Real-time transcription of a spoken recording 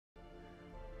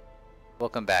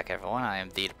Welcome back, everyone. I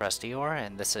am the Depressed Eeyore,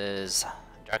 and this is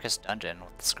Darkest Dungeon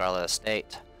with the Scarlet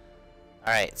Estate.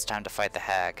 Alright, it's time to fight the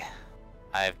hag.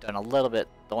 I've done a little bit.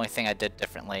 The only thing I did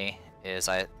differently is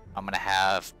I'm going to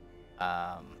have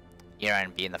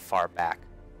Eren be in the far back.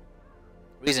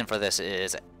 Reason for this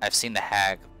is I've seen the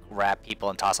hag grab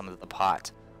people and toss them into the pot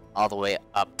all the way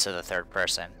up to the third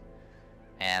person.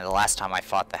 And the last time I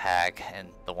fought the hag, and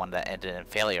the one that ended in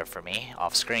failure for me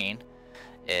off screen,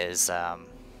 is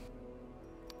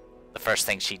the first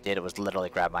thing she did was literally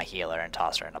grab my healer and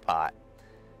toss her in a pot,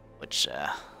 which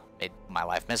made my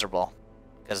life miserable.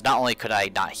 Because not only could I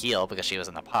not heal because she was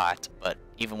in the pot, but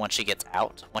even when she gets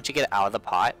out, once you get out of the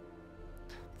pot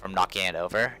from knocking it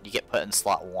over, you get put in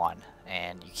slot 1,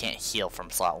 and you can't heal from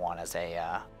slot 1 as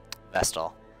a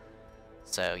Vestal.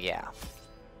 So yeah.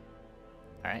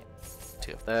 Alright,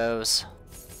 2 of those.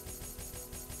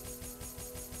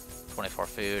 24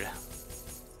 food.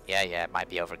 Yeah, it might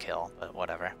be overkill, but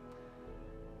whatever.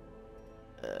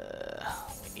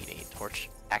 We need a torch.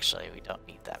 Actually, we don't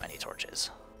need that many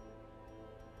torches.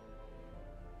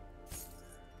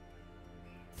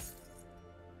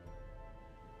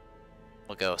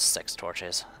 We'll go 6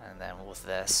 torches, and then with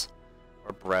this,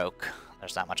 we're broke.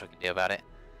 There's not much we can do about it,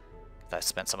 because I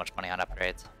spent so much money on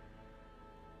upgrades.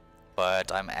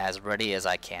 But I'm as ready as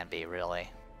I can be,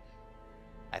 really.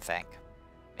 I think.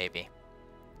 Maybe.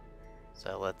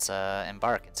 So let's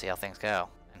embark and see how things go.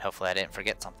 And hopefully I didn't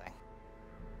forget something.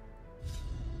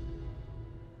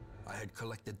 I had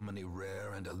collected many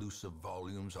rare and elusive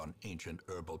volumes on ancient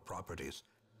herbal properties,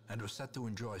 and was set to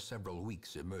enjoy several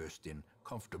weeks immersed in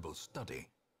comfortable study.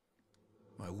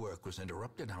 My work was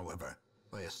interrupted, however,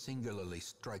 by a singularly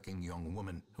striking young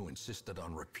woman who insisted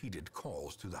on repeated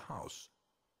calls to the house.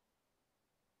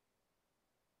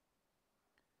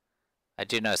 I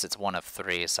do notice it's 1 of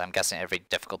 3, so I'm guessing every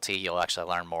difficulty you'll actually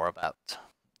learn more about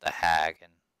the hag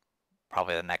and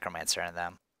probably the necromancer in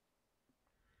them.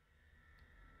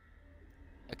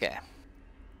 Okay.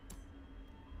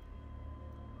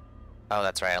 Oh,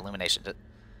 that's right, illumination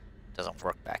doesn't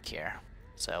work back here.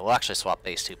 So we'll actually swap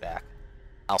these 2 back.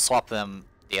 I'll swap them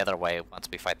the other way once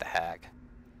we fight the hag.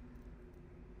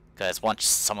 Because once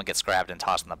someone gets grabbed and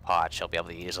tossed in the pot, she'll be able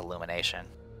to use illumination.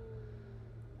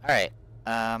 Alright,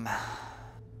 I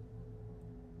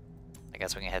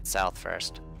guess we can head south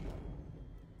first.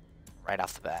 Right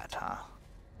off the bat, huh?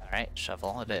 Alright,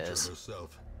 shovel it is.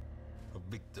 Herself, a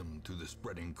victim to the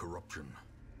spreading corruption,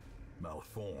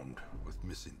 malformed with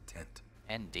misintent.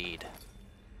 Indeed.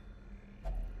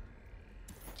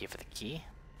 Thank you for the key.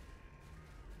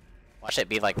 Watch it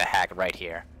be like the hag right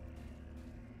here.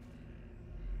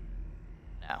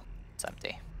 No, it's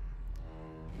empty.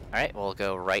 Alright, we'll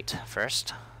go right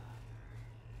first.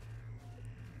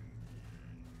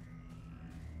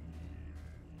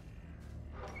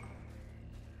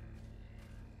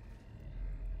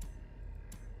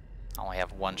 I only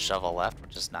have 1 shovel left,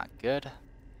 which is not good.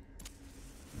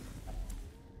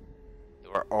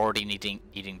 We're already needing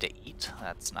to eat.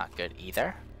 That's not good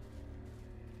either.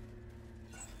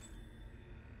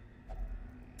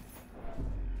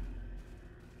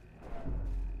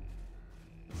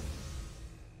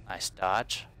 Nice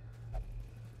dodge.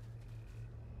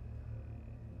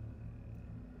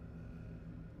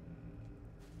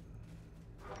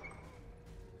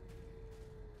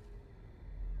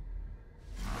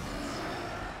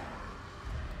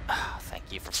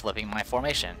 Thank you for flipping my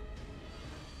formation.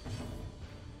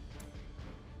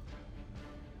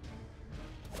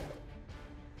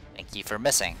 Thank you for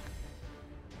missing.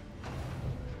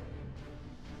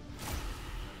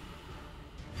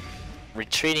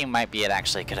 Retreating might be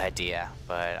actually a good idea,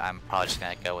 but I'm probably just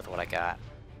gonna go with what I got.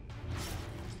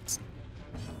 It's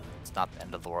not the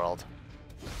end of the world.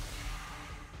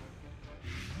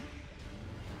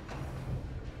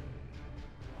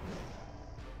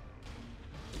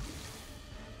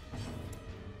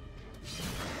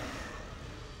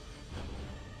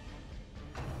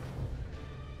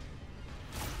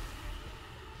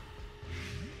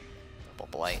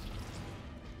 Blight.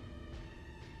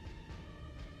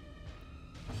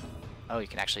 Oh, you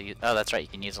can actually use, oh, that's right, you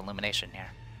can use illumination here.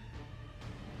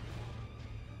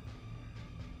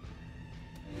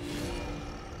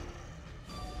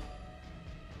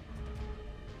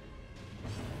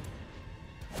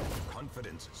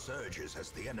 Confidence surges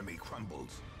as the enemy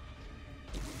crumbles.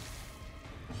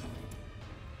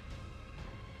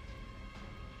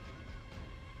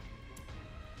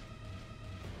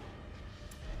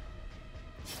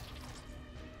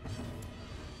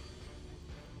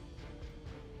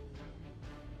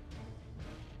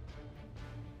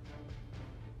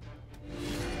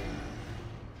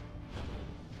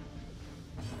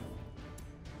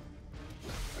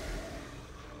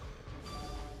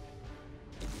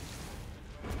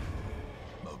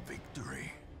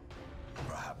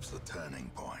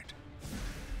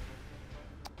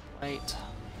 Right.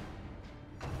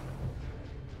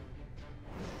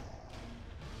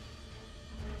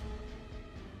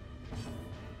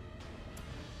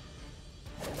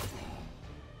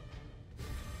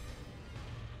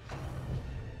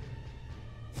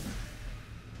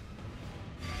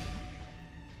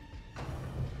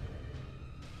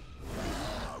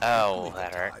 Oh,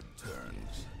 that hurt.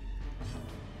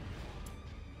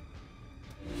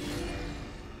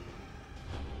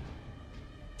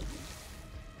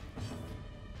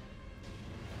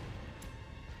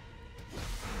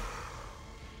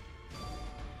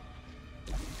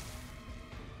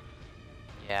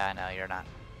 Yeah, I know, you're not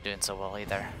doing so well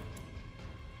either.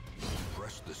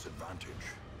 Press this advantage.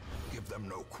 Give them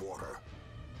no quarter.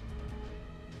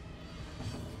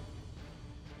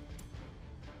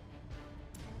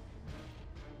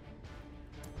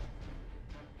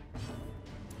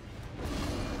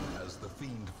 As the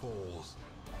fiend falls,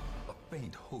 a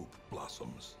faint hope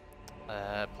blossoms.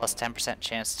 Plus 10%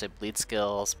 chance to bleed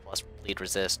skills, plus bleed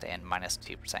resist, and minus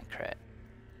 2% crit.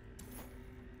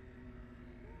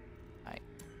 I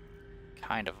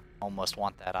kind of almost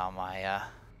want that on my,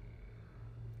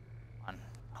 on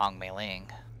Hong Mei Ling.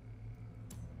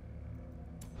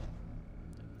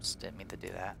 Just didn't mean to do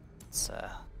that. Let's,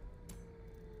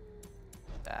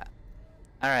 that.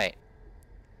 Alright.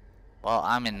 Well,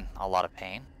 I'm in a lot of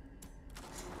pain.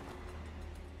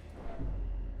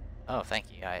 Oh, thank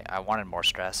you. I wanted more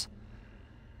stress.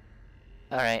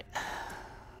 Alright.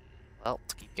 Well,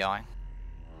 let's keep going.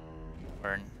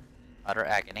 We're in utter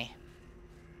agony.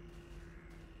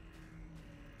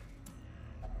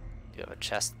 Do have a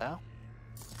chest, though.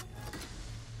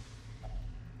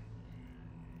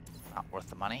 Not worth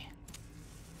the money.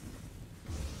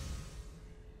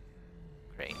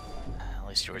 Great. At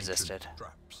least you resisted.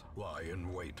 Traps lie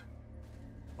in wait,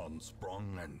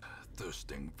 unsprung and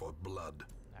thirsting for blood.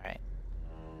 Alright.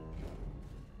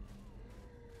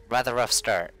 Rather rough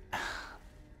start.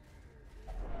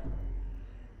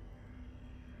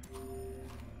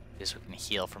 Guess we can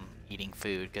heal from eating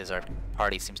food because our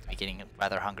party seems to be getting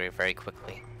rather hungry very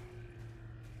quickly.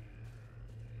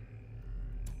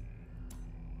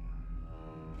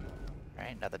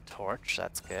 Alright, another torch,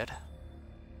 that's good.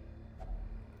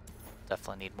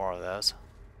 Definitely need more of those.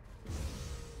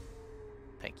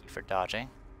 Thank you for dodging.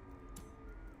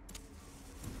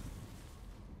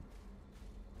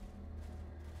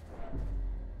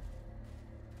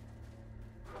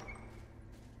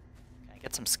 Can I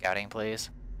get some scouting,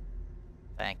 please?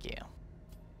 Thank you.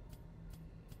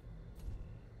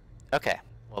 Okay,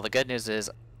 well the good news is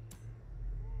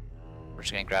we're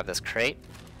just gonna grab this crate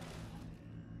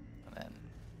and then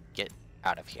get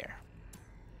out of here.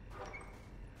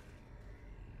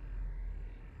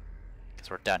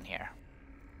 Because we're done here.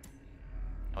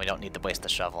 And we don't need to waste the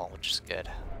shovel, which is good.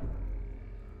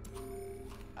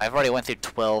 I've already went through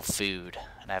 12 food,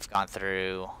 and I've gone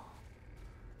through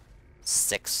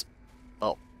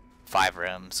 5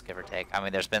 rooms, give or take. I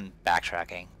mean, there's been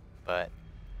backtracking, but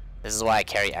this is why I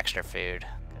carry extra food,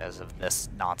 because of this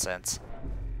nonsense.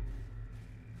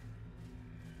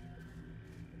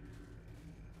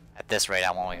 At this rate,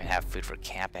 I won't even have food for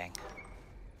camping.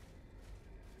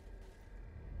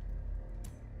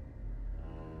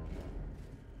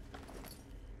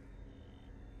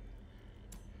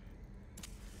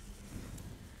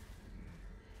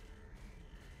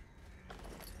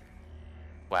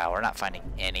 Wow, we're not finding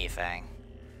anything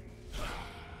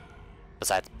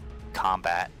besides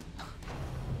combat.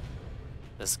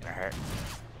 This is gonna hurt.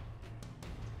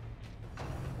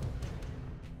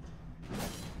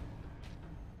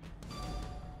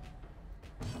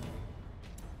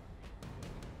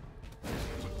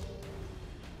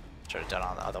 Should have done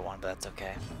on the other one, but that's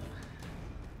okay.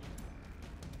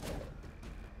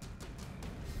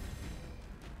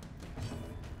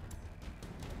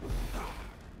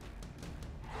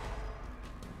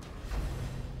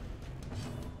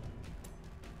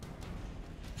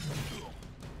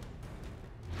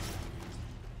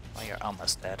 Well, you're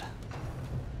almost dead.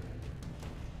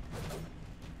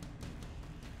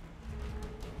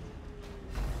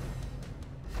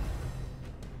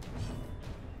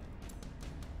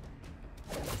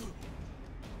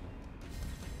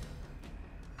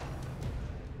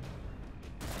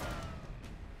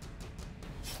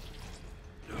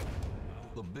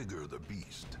 The bigger the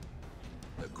beast,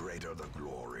 the greater the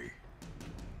glory.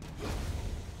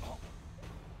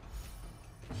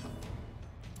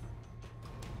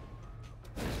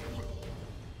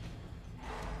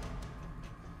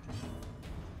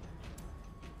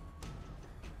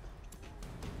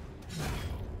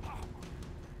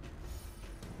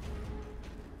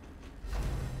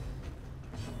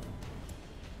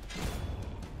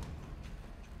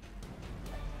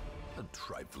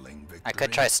 trifling victory. I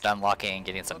could try stun locking and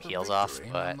getting some But a heals off,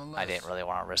 victory but I nonetheless. didn't really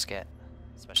want to risk it.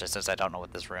 Especially since I don't know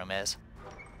what this room is.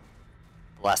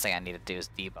 The last thing I need to do is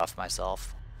debuff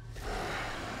myself.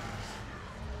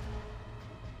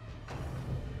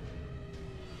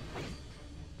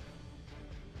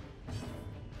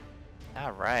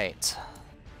 Alright.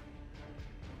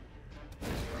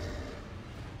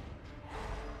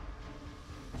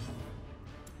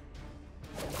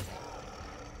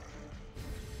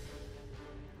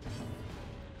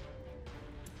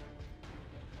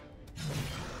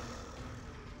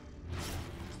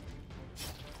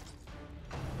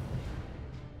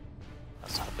 I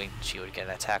was hoping she would get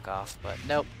an attack off, but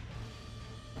nope.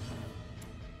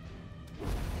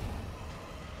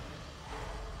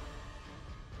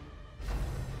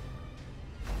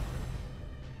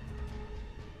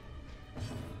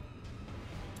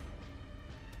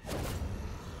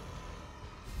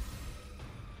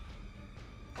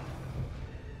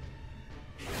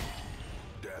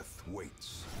 Death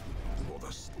waits for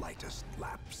the slightest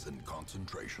lapse in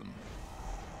concentration.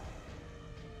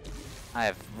 I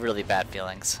have really bad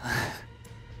feelings. Go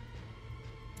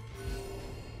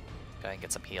ahead and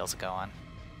get some heals going.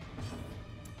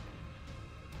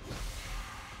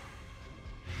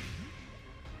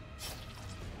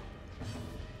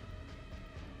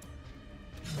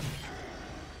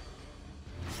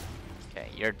 Okay,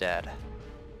 you're dead.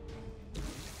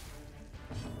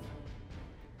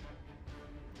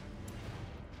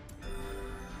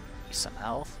 Some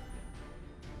health.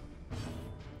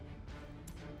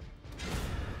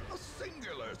 A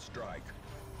singular strike.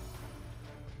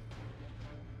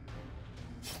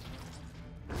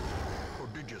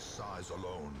 Prodigious size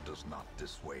alone does not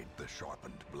dissuade the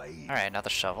sharpened blade. Alright, another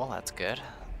shovel, that's good.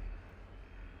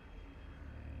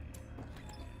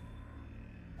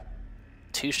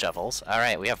 Two shovels.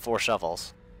 Alright, we have 4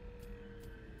 shovels.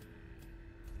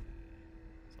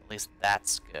 So at least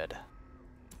that's good.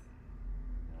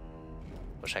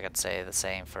 Wish I could say the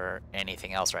same for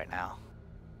anything else right now.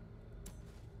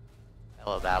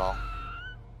 Hello, battle.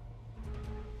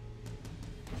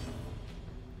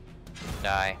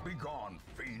 Die. Be gone,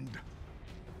 fiend.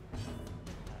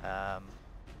 I'm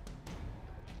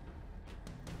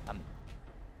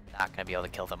not gonna be able to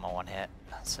kill them on one hit,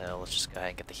 so let's just go ahead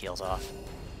and get the heals off.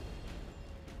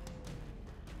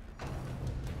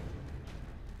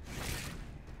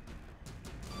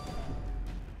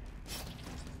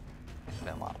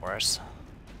 Been a lot worse.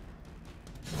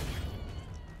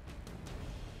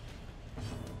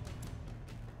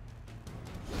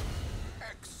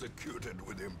 Executed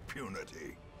with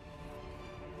impunity.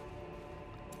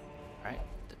 Alright,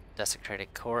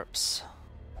 desecrated corpse.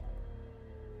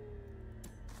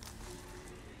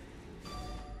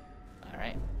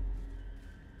 Alright.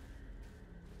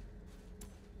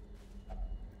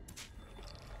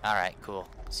 Alright, cool.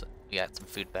 So we got some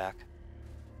food back.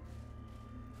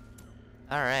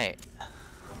 Alright.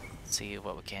 Let's see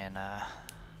what we can,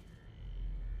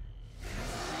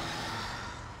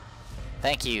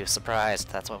 Thank you,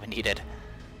 surprised. That's what we needed.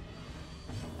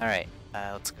 Alright,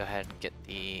 let's go ahead and get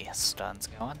the stuns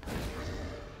going.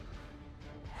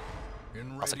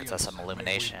 Also gets us some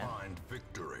illumination. May we find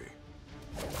victory.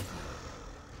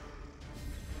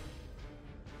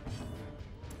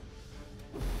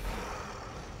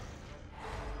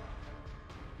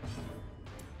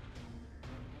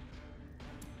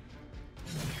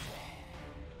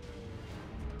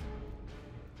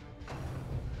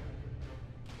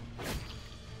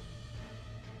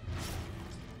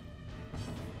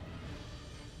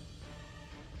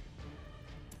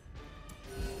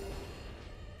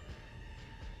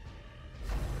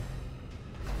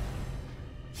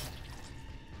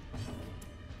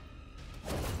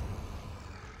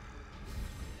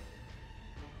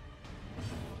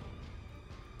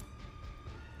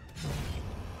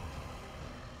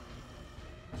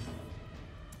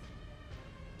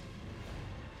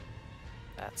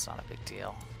 That's not a big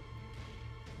deal.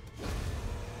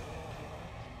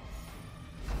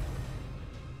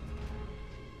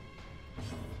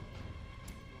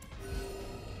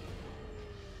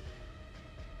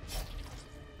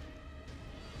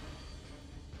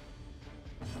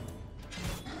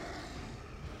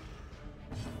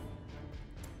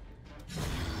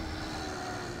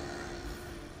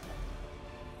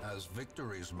 As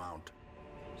victories mount,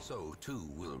 so too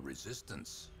will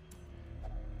resistance.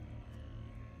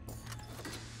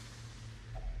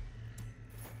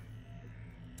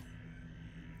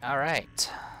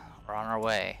 Alright, we're on our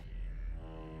way.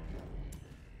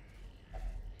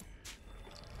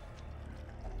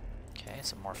 Okay,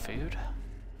 some more food.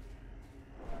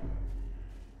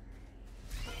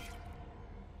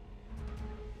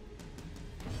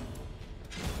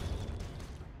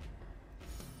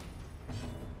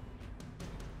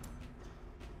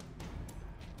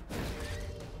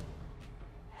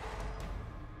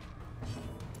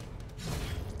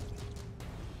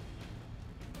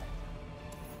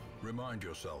 Remind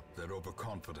yourself that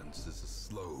overconfidence is a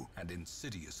slow and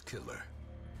insidious killer.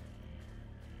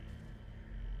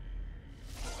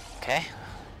 Okay.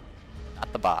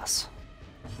 Not the boss.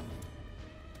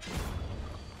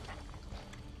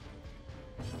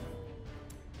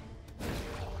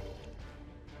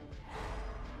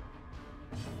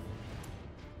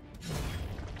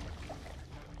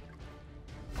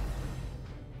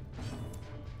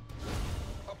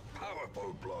 A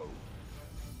powerful blow.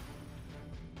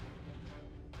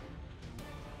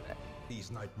 These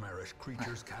nightmarish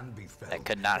creatures can be felled. That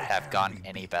could not have gone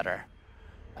any better.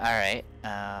 Alright,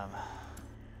 I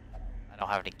don't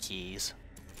have any keys.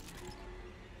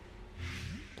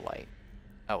 Blight.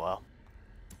 Oh well.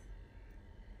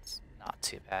 It's not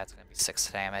too bad, it's gonna be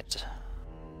 6 damage.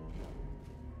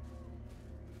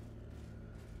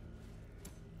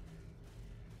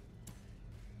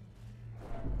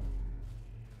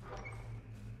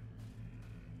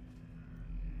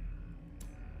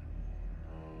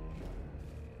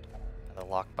 Another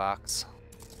lockbox.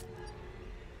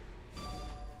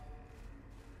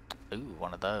 Ooh,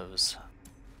 one of those.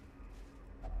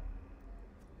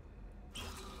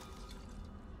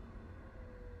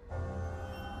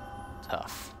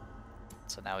 Tough.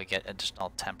 So now we get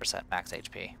additional 10% max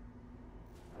HP.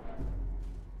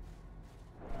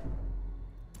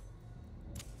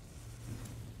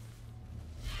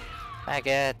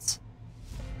 Maggots!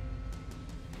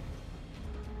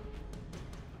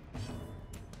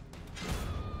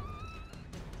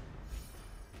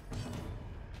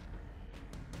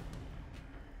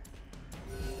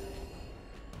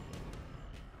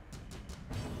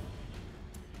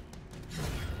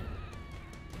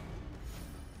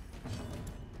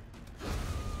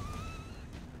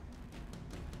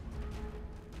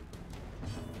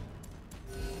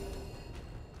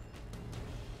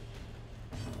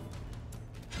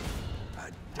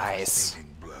 Nice.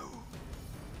 Blow.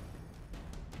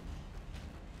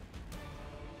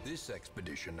 This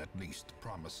expedition at least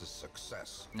promises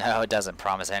success. No, it doesn't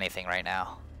promise anything right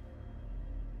now.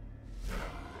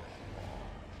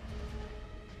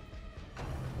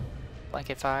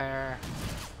 Blanket fire.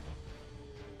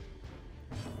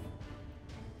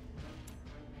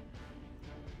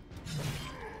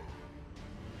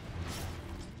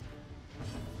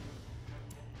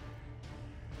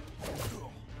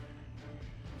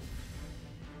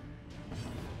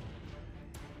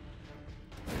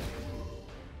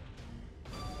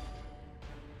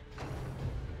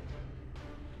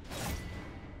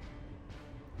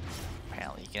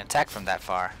 Apparently you can attack from that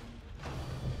far.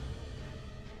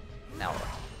 Now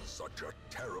Such a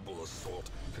terrible assault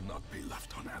cannot be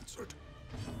left unanswered.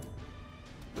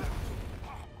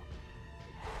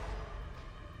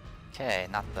 okay,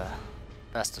 not the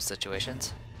best of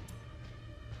situations.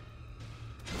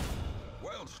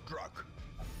 Well struck.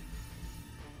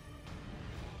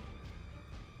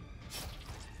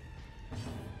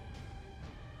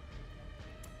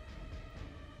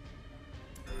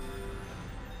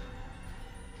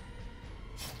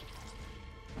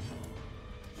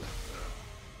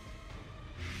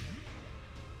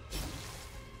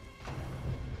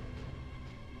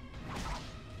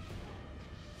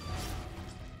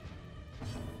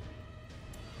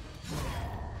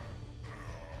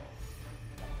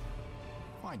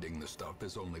 Finding the stuff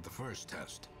is only the first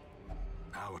test.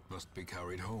 Now it must be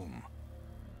carried home.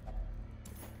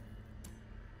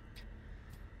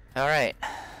 Alright.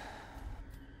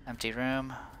 Empty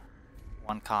room.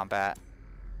 1 combat.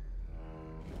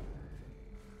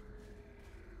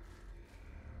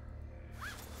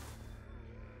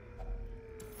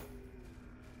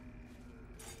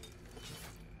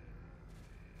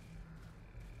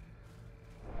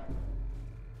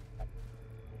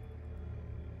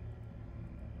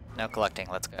 No collecting,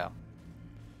 let's go.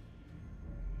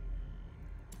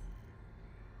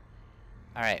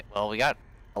 Alright, well we got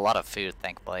a lot of food,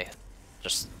 thankfully,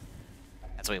 just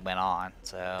as we went on,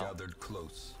 so... Gathered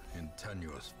close in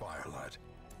tenuous firelight,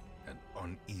 an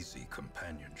uneasy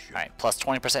companionship. Alright, plus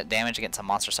 20% damage against a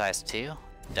monster size 2.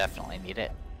 Definitely need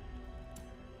it.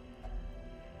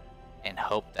 And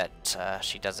hope that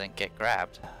she doesn't get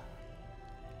grabbed.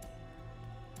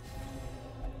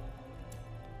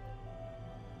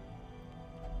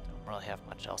 Don't really have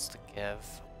much else to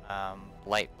give.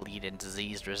 Light bleed and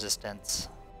disease resistance.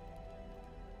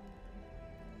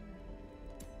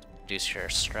 Reduce your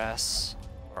stress,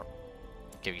 or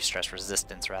give you stress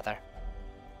resistance rather.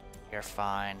 You're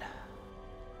fine.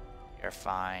 You're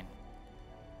fine.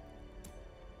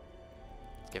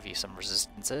 Give you some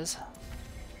resistances.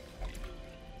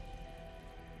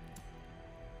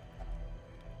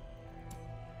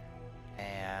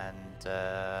 And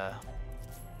thank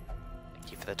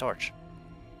you for the torch.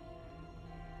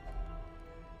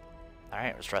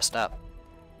 Alright, let's rest up.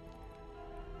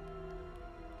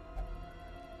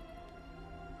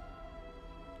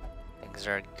 Things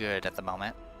are good at the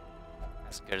moment.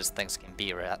 As good as things can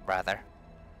be, rather.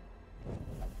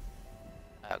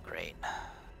 Oh, great.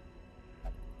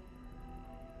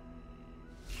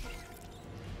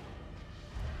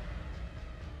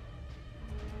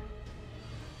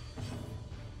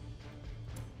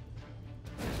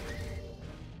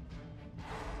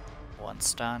 One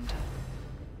stunned.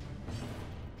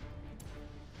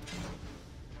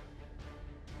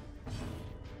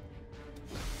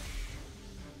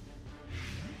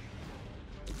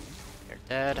 You're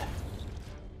dead.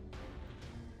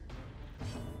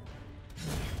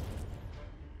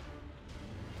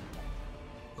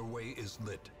 The way is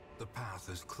lit. The path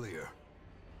is clear.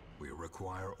 We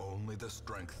require only the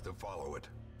strength to follow it.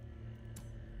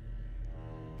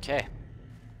 Okay.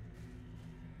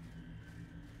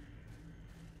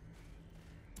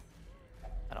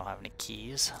 I don't have any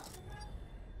keys.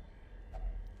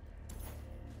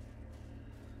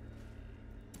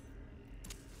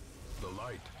 The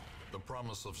light, the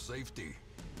promise of safety.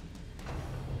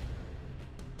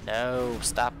 No,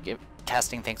 stop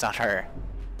casting things on her.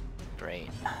 Great.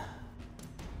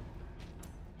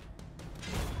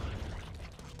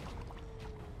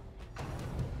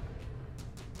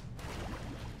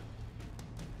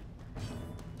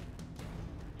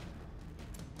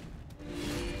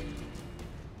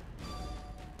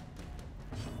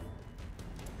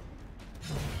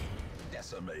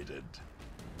 Decimated.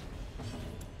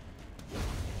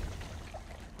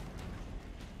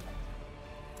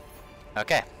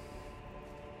 Okay.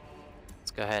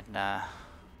 Let's go ahead and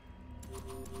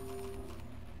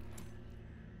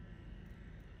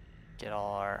get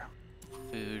all our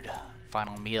food,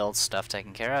 final meal stuff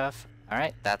taken care of.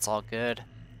 Alright, that's all good.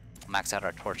 Max out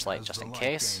our torchlight just in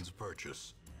case.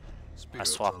 I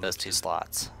swap those 2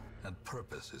 slots. And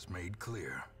purpose is made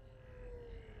clear.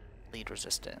 Lead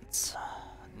resistance.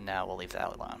 No, we'll leave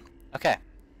that alone. Okay.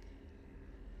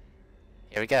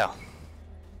 Here we go.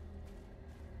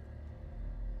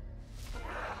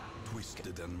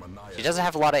 She doesn't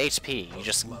have a lot of HP. You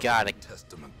just gotta,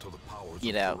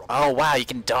 you know. Oh wow, you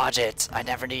can dodge it. I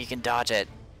never knew you can dodge it.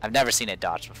 I've never seen it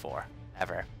dodged before,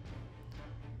 ever.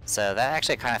 So that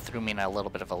actually kind of threw me in a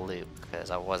little bit of a loop because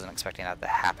I wasn't expecting that to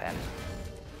happen.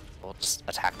 We'll just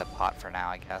attack the pot for now,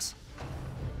 I guess.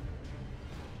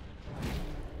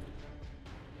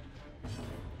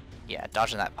 Yeah,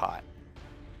 dodging that pot.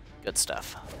 Good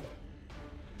stuff.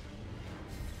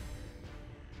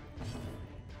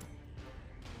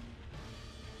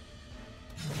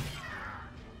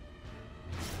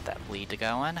 That bleed to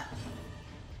go in.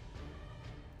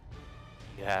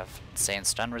 You have insane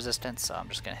stun resistance, so I'm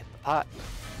just gonna hit the pot.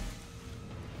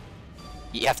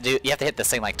 You have to hit this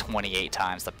thing like 28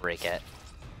 times to break it.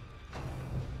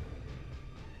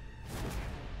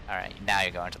 Alright, now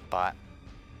you're going to the pot.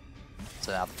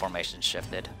 So now the formation's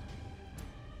shifted.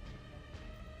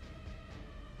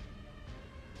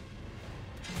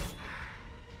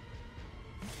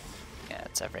 Yeah,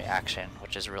 it's every action,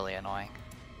 which is really annoying.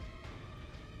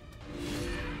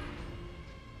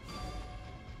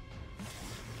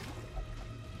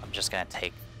 I'm just gonna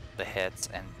take the hits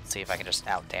and see if I can just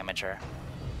out-damage her.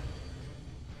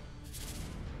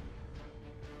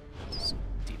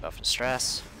 Debuff and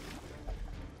stress.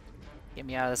 Get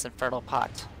me out of this infernal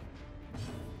pot.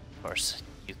 Of course,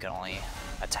 you can only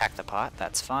attack the pot,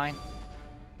 that's fine.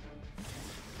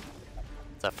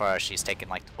 So far, she's taken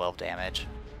like 12 damage.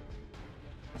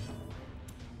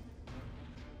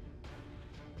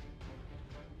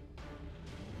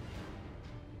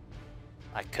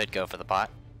 I could go for the pot.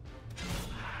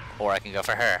 Or I can go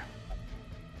for her.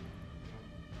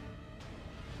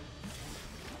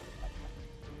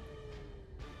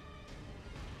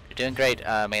 You're doing great,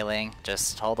 Mei Ling.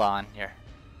 Just hold on. You're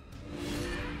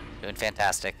doing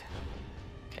fantastic.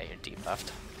 Okay, you're debuffed.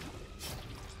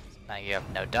 Now you have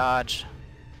no dodge.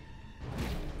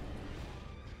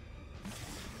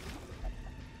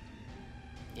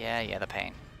 Yeah, the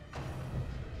pain.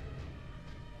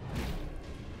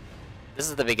 This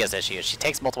is the biggest issue. She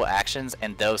takes multiple actions,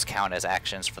 and those count as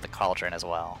actions for the cauldron as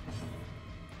well.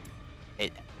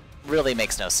 It really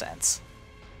makes no sense.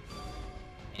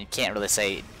 And you can't really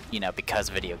say, you know, because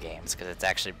video games, because it's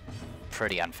actually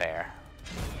pretty unfair.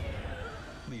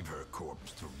 Leave her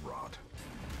corpse to rot,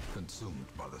 consumed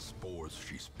by the spores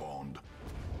she spawned.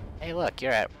 Hey look,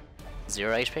 you're at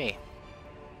 0 HP.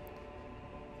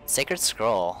 Sacred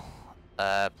Scroll.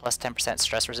 Plus 10%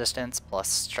 stress resistance, plus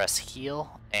stress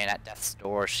heal, and at death's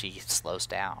door she slows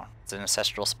down. It's an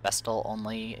ancestral spell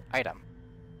only item.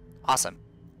 Awesome.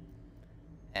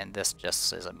 And this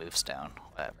just is a move stone.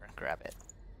 Whatever, grab it.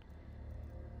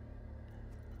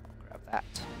 I'll grab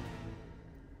that.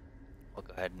 We'll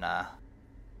go ahead and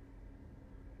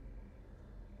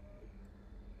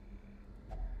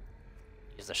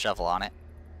use the shovel on it.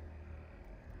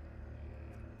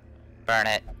 Burn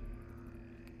it.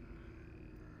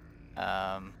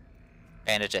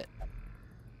 Bandage it.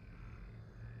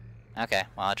 Okay,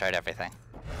 well I tried everything.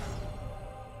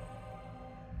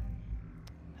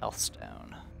 Health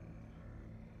stone.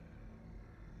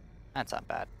 That's not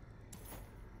bad.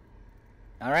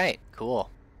 Alright, cool.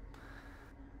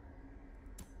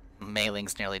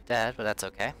 Mailing's nearly dead, but that's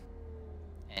okay.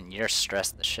 And you're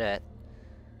stressed the shit.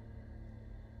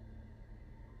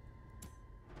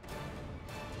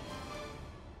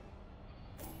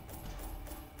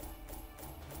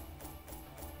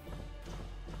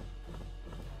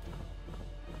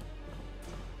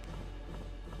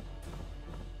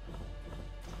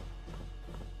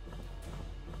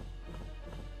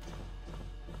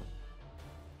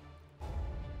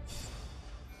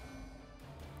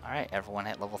 Alright, everyone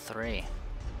hit level 3.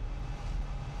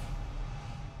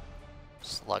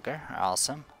 Slugger,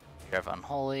 awesome. Fear of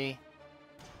Unholy.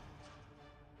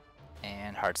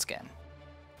 And Hard Skin.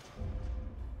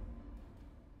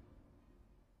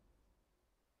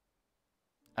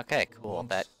 Okay, cool.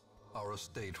 Once, our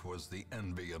estate was the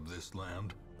envy of this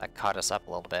land. That caught us up a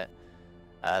little bit.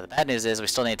 The bad news is we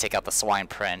still need to take out the Swine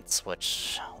Prince,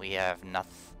 which we have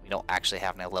nothing. We don't actually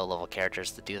have any low-level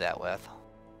characters to do that with.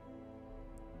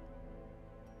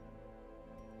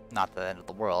 Not the end of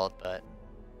the world, but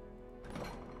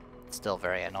still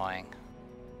very annoying.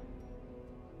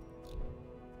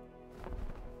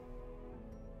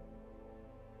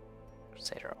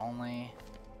 Crusader only.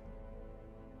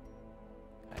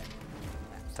 Okay,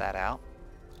 max that out.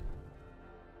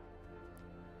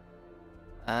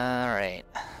 Alright,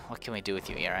 what can we do with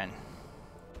you, Aaron?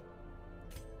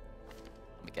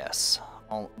 Let me guess.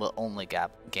 We'll only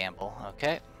gamble,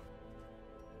 okay.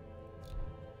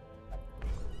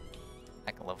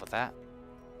 I can live with that.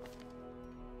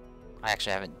 I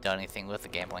actually haven't done anything with the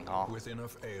gambling hall. With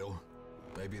enough ale,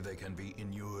 maybe they can be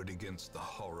inured against the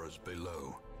horrors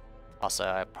below. Also,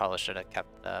 I probably should have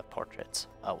kept the portraits.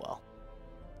 Oh well.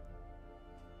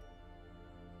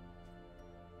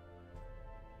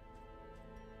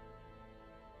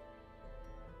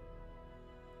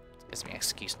 Gives me an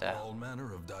excuse to... All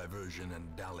manner of diversion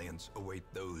and dalliance await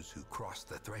those who cross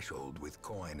the threshold with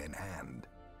coin in hand.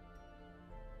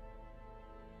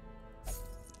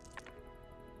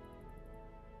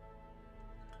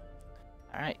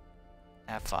 Alright,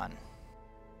 have fun.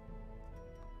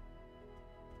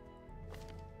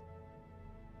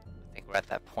 I think we're at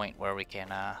that point where we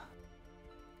can I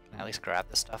at least grab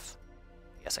this stuff?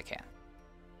 Yes, I can.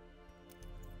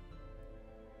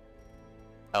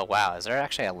 Oh wow, is there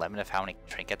actually a limit of how many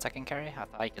trinkets I can carry? I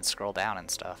thought you could scroll down and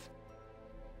stuff.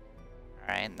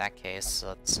 Alright, in that case,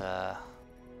 let's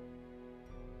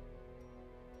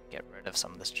get rid of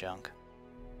some of this junk.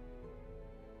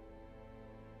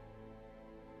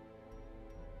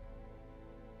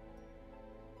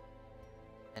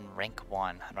 And rank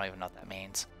 1, I don't even know what that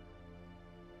means.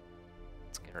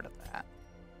 Let's get rid of that.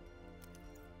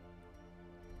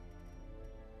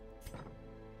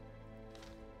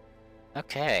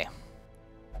 Okay.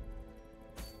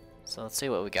 So let's see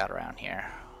what we got around here.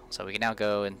 So we can now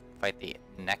go and fight the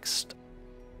next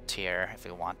tier if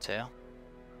we want to.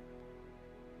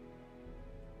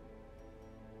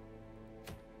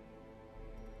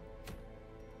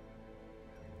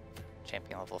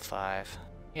 Champion level 5.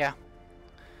 Yeah.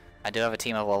 I do have a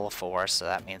team of level 4, so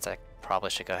that means I probably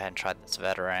should go ahead and try this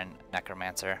veteran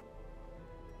necromancer.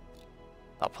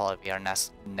 That'll probably be our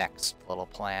next little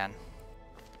plan.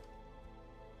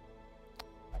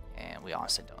 And we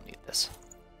honestly don't need this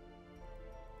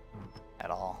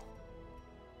at all.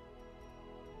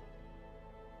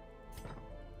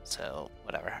 So,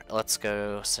 whatever. Let's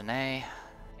go Sine.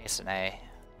 Hey, Sine.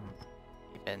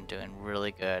 You've been doing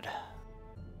really good.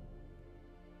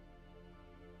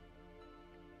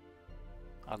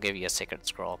 I'll give you a Sacred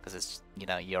Scroll because it's, you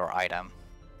know, your item.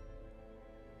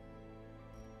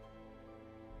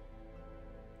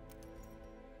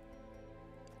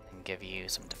 And give you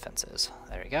some defenses.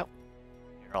 There you go.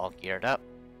 You're all geared up.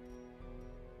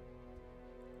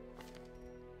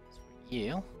 As for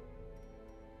you,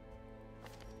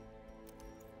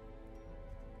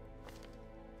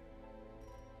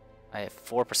 I have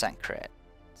 4% crit.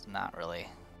 It's not really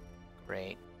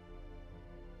great.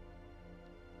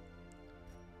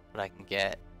 But I can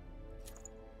get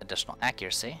additional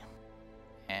accuracy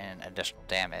and additional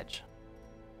damage.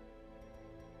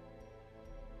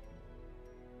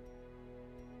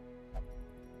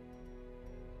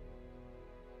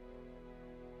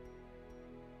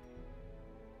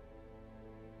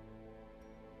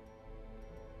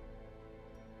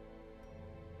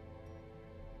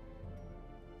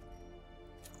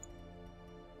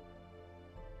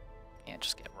 can't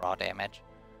just get raw damage.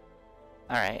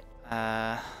 Alright,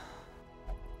 of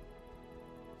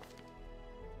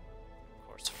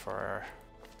course for...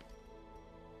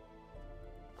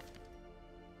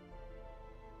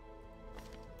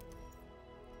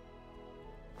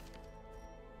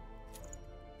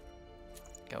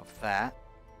 Go with that.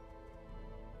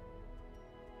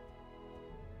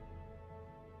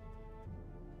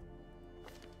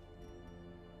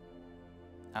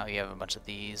 Oh, you have a bunch of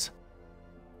these.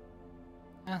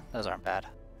 Those aren't bad.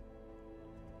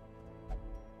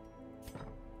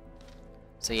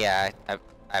 So yeah,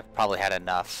 I've probably had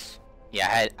enough. Yeah,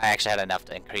 I actually had enough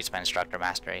to increase my instructor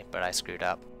mastery, but I screwed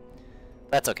up.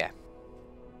 That's okay.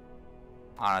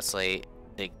 Honestly,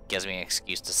 it gives me an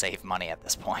excuse to save money at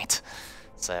this point.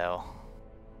 So,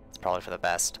 it's probably for the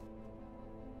best.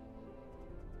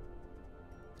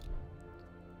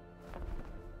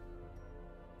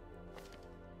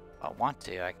 If I want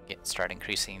to, I can start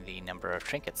increasing the number of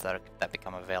trinkets that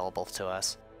become available to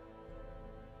us.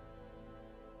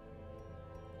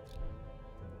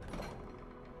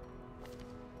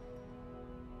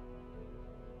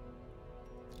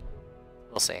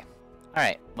 We'll see.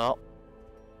 Alright, well,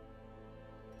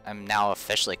 I'm now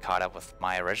officially caught up with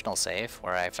my original save,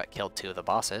 where I've killed 2 of the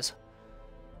bosses.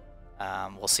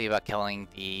 We'll see about killing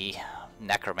the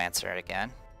Necromancer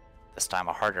again. This time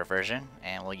a harder version,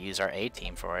 and we'll use our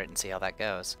A-team for it and see how that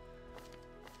goes.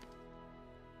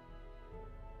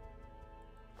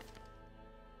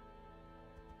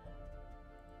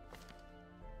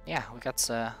 Yeah, we got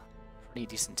some pretty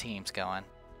decent teams going.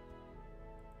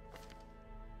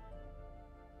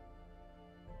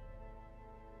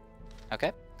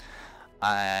 Okay.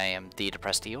 I am the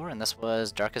Depressed Eeyore, and this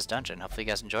was Darkest Dungeon. Hopefully you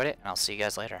guys enjoyed it, and I'll see you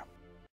guys later.